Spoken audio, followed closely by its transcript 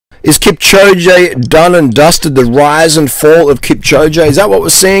Is Kipchoge done and dusted? The rise and fall of Kipchoge, is that what we're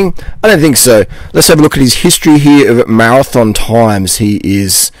seeing? I don't think so. Let's have a look at his history here of marathon times. He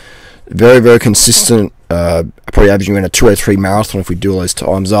is very, very consistent, probably averaging around a 2:03 marathon if we do all those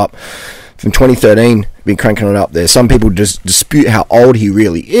times up. From 2013, been cranking it up there. Some people just dispute how old he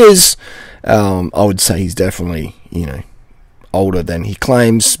really is. I would say he's definitely, older than he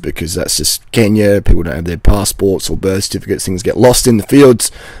claims, because that's just Kenya. People don't have their passports or birth certificates. Things get lost in the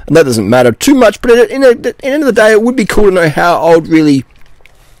fields, and that doesn't matter too much. But at the end of the day, it would be cool to know how old really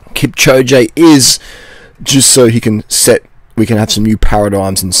Kipchoge is, just so we can have some new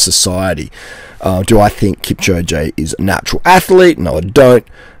paradigms in society. Do I think Kipchoge is a natural athlete? No, I don't.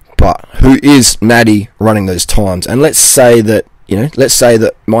 But who is natty running those times? And let's say that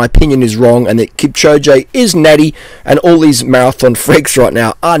my opinion is wrong, and that Kipchoge is natty, and all these marathon freaks right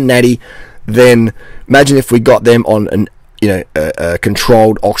now are natty. Then imagine if we got them on a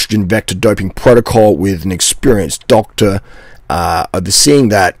controlled oxygen vector doping protocol with an experienced doctor overseeing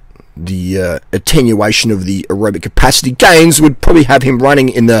that. The attenuation of the aerobic capacity gains would probably have him running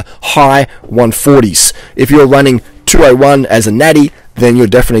in the high 140s. If you're running 201 as a natty, then you're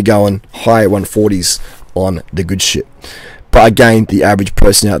definitely going high 140s on the good shit. But again, the average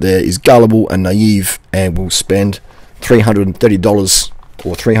person out there is gullible and naive and will spend $330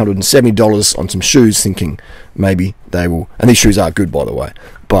 or $370 on some shoes, thinking maybe they will. And these shoes are good, by the way.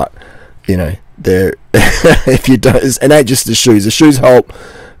 But they're if you don't, it ain't just the shoes. The shoes help,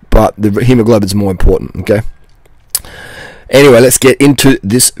 but the hemoglobin's more important. Okay. Anyway, let's get into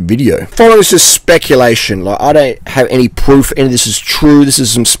this video. Following is just speculation. Like, I don't have any proof any of this is true. This is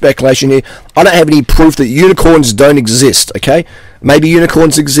some speculation here. I don't have any proof that unicorns don't exist, okay? Maybe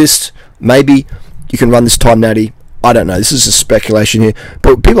unicorns exist. Maybe you can run this time natty. I don't know. This is just speculation here.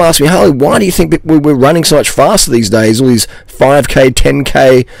 But people ask me, Harley, why do you think that we're running so much faster these days? All these 5K,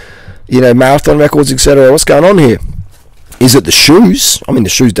 10K, marathon records, etc. What's going on here? Is it the shoes? I mean, the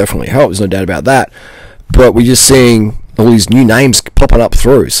shoes definitely help. There's no doubt about that. But we're just seeing all these new names popping up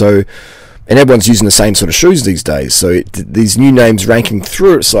through, and everyone's using the same sort of shoes these days, so these new names ranking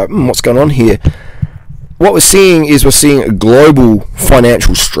through, it's like, what's going on here? What we're seeing is global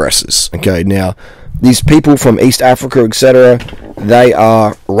financial stresses. Okay, now these people from East Africa, etc., they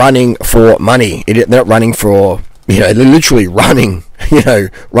are running for money. They're not running for, they're literally running,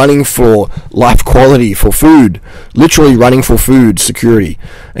 running for life quality, for food, literally running for food security.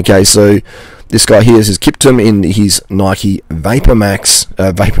 Okay, so this guy here is Kiptum in his Nike Vaporfly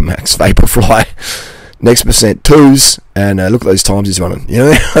next percent 2s, and look at those times he's running.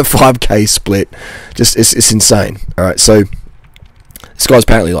 5K split, just it's insane. All right, so this guy's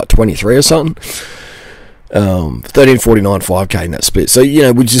apparently like 23 or something. 13:49 5K in that split. So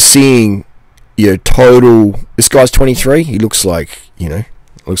we're just seeing total. This guy's 23. He looks like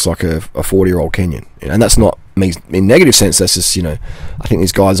looks like a 40-year-old Kenyan, and that's not me in negative sense. That's just I think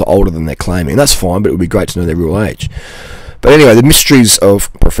these guys are older than they're claiming. That's fine, but it would be great to know their real age. But anyway, the mysteries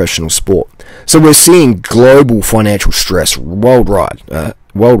of professional sport. So we're seeing global financial stress worldwide.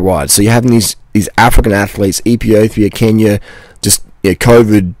 So you're having these African athletes, Ethiopia, Kenya, just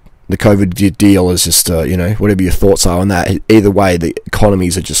COVID. The COVID deal is just whatever your thoughts are on that. Either way, the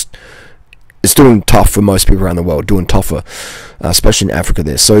economies are just. It's doing tough for most people around the world, doing tougher, especially in Africa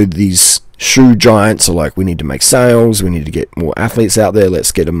there. So these shoe giants are like, we need to make sales, we need to get more athletes out there.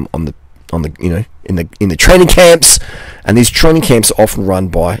 Let's get them on the in the training camps, and these training camps are often run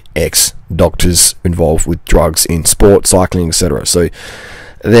by ex-doctors involved with drugs in sport, cycling, etc. So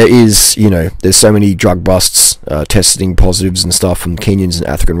there is, there's so many drug busts, testing positives and stuff from Kenyans and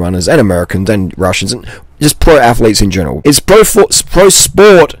African runners and Americans and Russians and just pro athletes in general. It's pro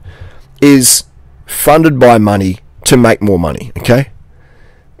sport is funded by money to make more money, okay?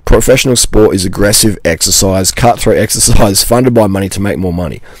 Professional sport is aggressive exercise, cutthroat exercise, funded by money to make more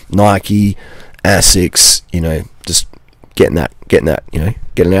money. Nike, Asics, just getting that, getting out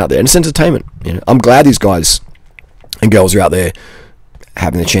there. And it's entertainment, I'm glad these guys and girls are out there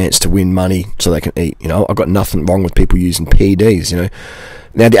having the chance to win money so they can eat. I've got nothing wrong with people using PEDs,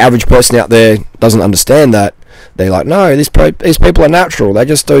 Now, the average person out there doesn't understand that. They're like, no, these people are natural. They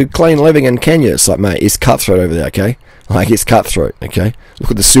just do clean living in Kenya. It's like, mate, it's cutthroat over there, okay? Like, it's cutthroat, okay?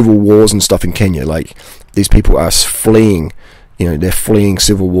 Look at the civil wars and stuff in Kenya. Like, these people are fleeing, they're fleeing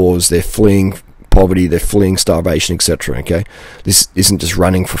civil wars. They're fleeing poverty. They're fleeing starvation, etc., okay? This isn't just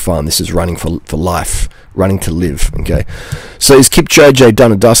running for fun. This is running for life, running to live, okay? So is Kipchoge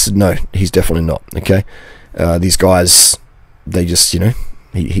done and dusted? No, he's definitely not, okay? These guys, they just,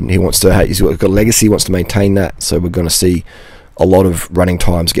 He wants to. He's got a legacy. He wants to maintain that. So we're going to see a lot of running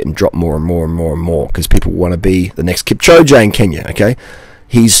times getting dropped more and more and more and more because people want to be the next Kipchoge in Kenya. Okay,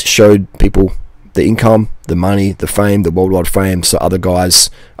 he's showed people the income, the money, the fame, the worldwide fame. So other guys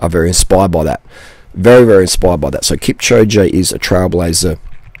are very inspired by that. Very, very inspired by that. So Kipchoge is a trailblazer.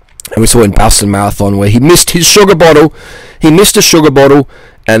 And we saw in Boston Marathon where he missed his sugar bottle. He missed a sugar bottle,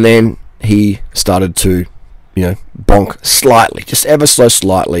 and then he started to, bonk slightly, just ever so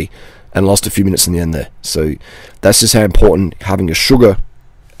slightly, and lost a few minutes in the end there. So that's just how important having your sugar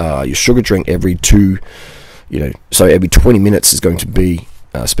drink every every 20 minutes is going to be,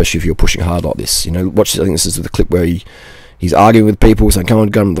 especially if you're pushing hard like this. Watch. I think this is the clip where he's arguing with people, saying, "Come on,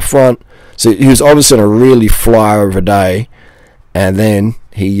 go to the front." So he was obviously on a really flyer of a day, and then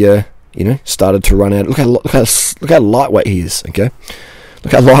he, started to run out. Look how lightweight he is. Okay,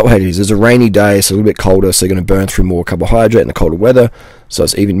 look how lightweight he is. It's a rainy day, it's a little bit colder, so you're going to burn through more carbohydrate in the colder weather. So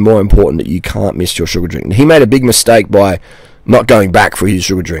it's even more important that you can't miss your sugar drink. And he made a big mistake by not going back for his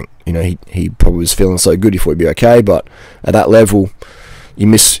sugar drink. He probably was feeling so good he thought he'd be okay, but at that level, you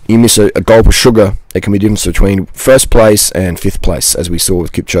miss a gulp of sugar. It can be the difference between first place and fifth place, as we saw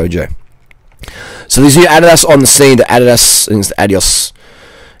with Kipchoge. So there's new Adidas on the scene. The Adidas, I think it's the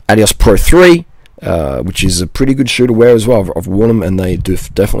Adios Pro 3, which is a pretty good shoe to wear as well. I've worn them, and they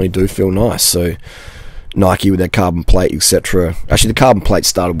definitely do feel nice. So Nike with their carbon plate, etc. Actually, the carbon plate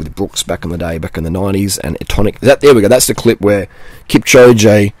started with Brooks back in the day, back in the 90s, and Etonic. There we go. That's the clip where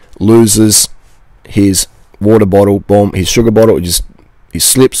Kipchoge loses his water bottle, his sugar bottle. He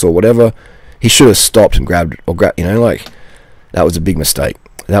slips or whatever. He should have stopped and grabbed it, that was a big mistake.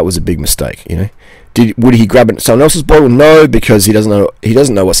 That was a big mistake. Would he grab someone else's bottle? No, because he doesn't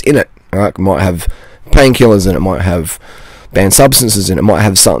know what's in it. All right, it might have painkillers in it, might have banned substances in it, might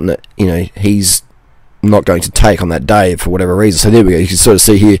have something that he's not going to take on that day for whatever reason. So there we go. You can sort of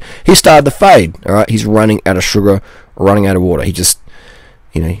see here he started to fade. All right, he's running out of sugar, running out of water. He just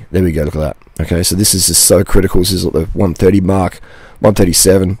there we go. Look at that. Okay, so this is just so critical. This is at the 130 mark,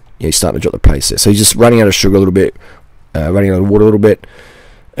 137. He's starting to drop the pace there. So he's just running out of sugar a little bit, running out of water a little bit.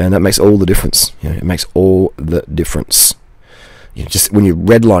 And that makes all the difference. It makes all the difference. Just when you're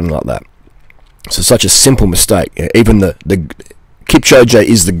redlining like that. So such a simple mistake. Even the Kipchoge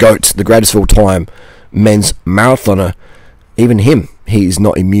is the GOAT, the greatest of all time, men's marathoner. Even him, he is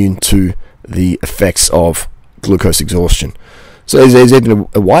not immune to the effects of glucose exhaustion. So there's even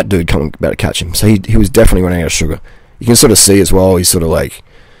a white dude coming about to catch him. So he was definitely running out of sugar. You can sort of see as well. He's sort of like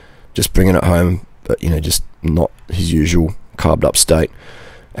just bringing it home, but just not his usual carved up state.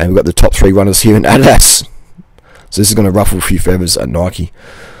 And we've got the top 3 runners here in Adidas. So this is going to ruffle a few feathers at Nike.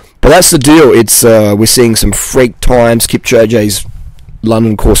 But that's the deal. It's we're seeing some freak times. Kipchoge's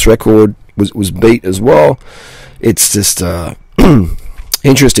London course record was beat as well. It's just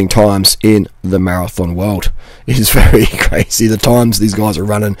interesting times in the marathon world. It is very crazy the times these guys are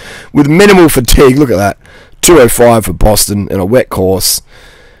running with minimal fatigue. Look at that. 2:05 for Boston in a wet course.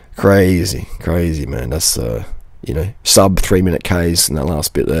 Crazy, man. That's sub 3-minute Ks in that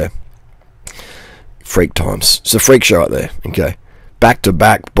last bit there. Freak times. It's a freak show out there. Okay,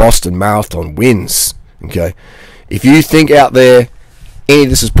 back-to-back Boston Marathon wins. Okay, if you think out there any of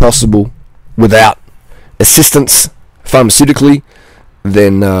this is possible without assistance pharmaceutically,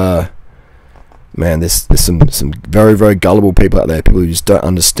 then man, there's some very, very gullible people out there. People who just don't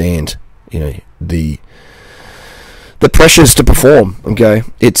understand the pressures to perform. Okay,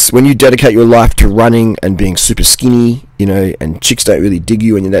 it's when you dedicate your life to running and being super skinny, and chicks don't really dig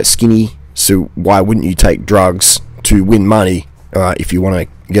you when you're that skinny. So why wouldn't you take drugs to win money? All right, if you want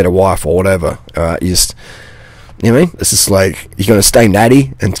to get a wife or whatever. All right, it's just like you're gonna stay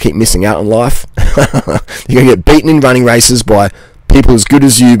natty and keep missing out on life. You're gonna get beaten in running races by people as good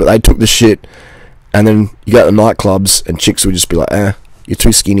as you, but they took the shit. And then you go to the nightclubs and chicks will just be like, you're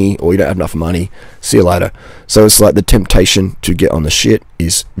too skinny, or you don't have enough money, see you later. So it's like the temptation to get on the shit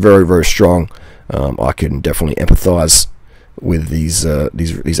is very, very strong. I can definitely empathize with these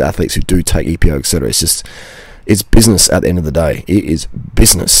athletes who do take EPO, etc. It's business at the end of the day. It is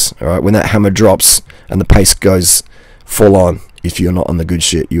business. All right, when that hammer drops and the pace goes full on, if you're not on the good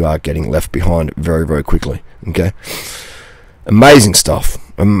shit, you are getting left behind very, very quickly. Okay, amazing stuff.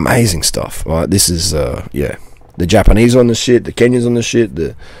 All right, this is the Japanese on the shit, the Kenyans on the shit,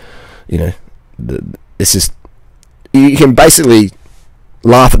 it's just, you can basically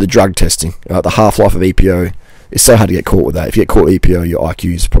laugh at the drug testing. The half-life of EPO is so hard to get caught with that. If you get caught with EPO, your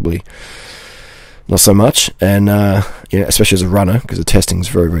IQ is probably not so much, and especially as a runner, because the testing is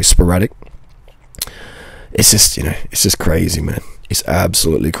very, very sporadic. It's just crazy, man. It's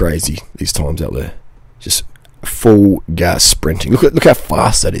absolutely crazy these times out there. Just full gas sprinting. Look how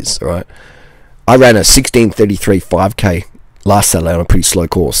fast that is. All right. I ran a 16:33 5K last Saturday on a pretty slow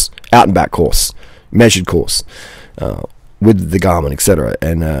course, out and back course, measured course. with the Garmin, etc.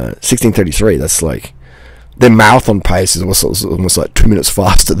 And 16:33. That's like their marathon pace is almost like 2 minutes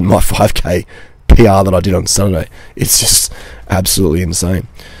faster than my 5K PR that I did on Saturday. It's just absolutely insane.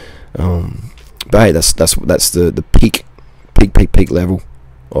 But hey, that's the peak level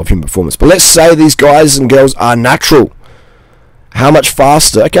of human performance. But let's say these guys and girls are natural. How much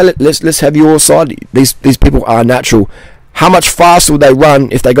faster? Okay, let's have your side. These people are natural. How much faster would they run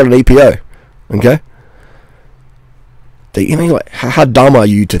if they got an EPO? Okay. I mean, like, how dumb are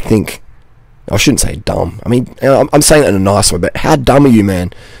you to think? I shouldn't say dumb. I mean, I'm saying it in a nice way, but how dumb are you,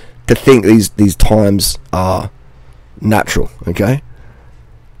 man, to think these times are natural? Okay.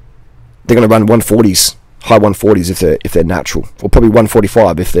 They're going to run 140s, high 140s if they're natural, or probably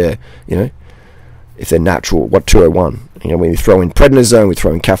 145 if they're natural. 201. When we throw in prednisone, we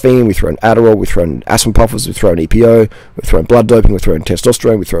throw in caffeine, we throw in Adderall, we throw in aspirin puffers, we throw in EPO, we throw in blood doping, we throw in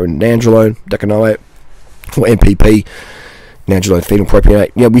testosterone, we throw in nandrolone, decanoate, or MPP, nandrolone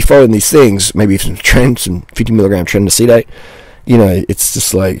phenylpropionate. We throw in these things, maybe some 50 milligram trinidacetate. It's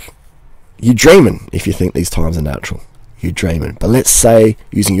just like, you're dreaming if you think these times are natural. You're dreaming. But let's say,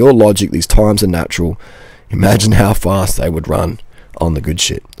 using your logic, these times are natural. Imagine how fast they would run on the good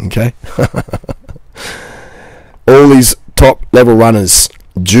shit. Okay. All these top level runners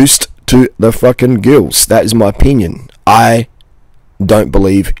juiced to the fucking gills. That is my opinion. I don't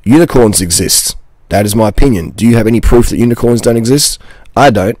believe unicorns exist. That is my opinion. Do you have any proof that unicorns don't exist? I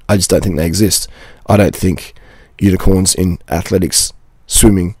don't. I just don't think they exist. I don't think unicorns in athletics,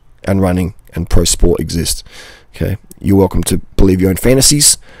 swimming and running and pro sport exist. Okay, you're welcome to believe your own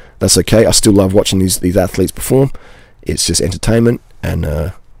fantasies. That's okay. I still love watching these athletes perform. It's just entertainment,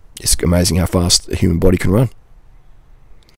 and it's amazing how fast a human body can run.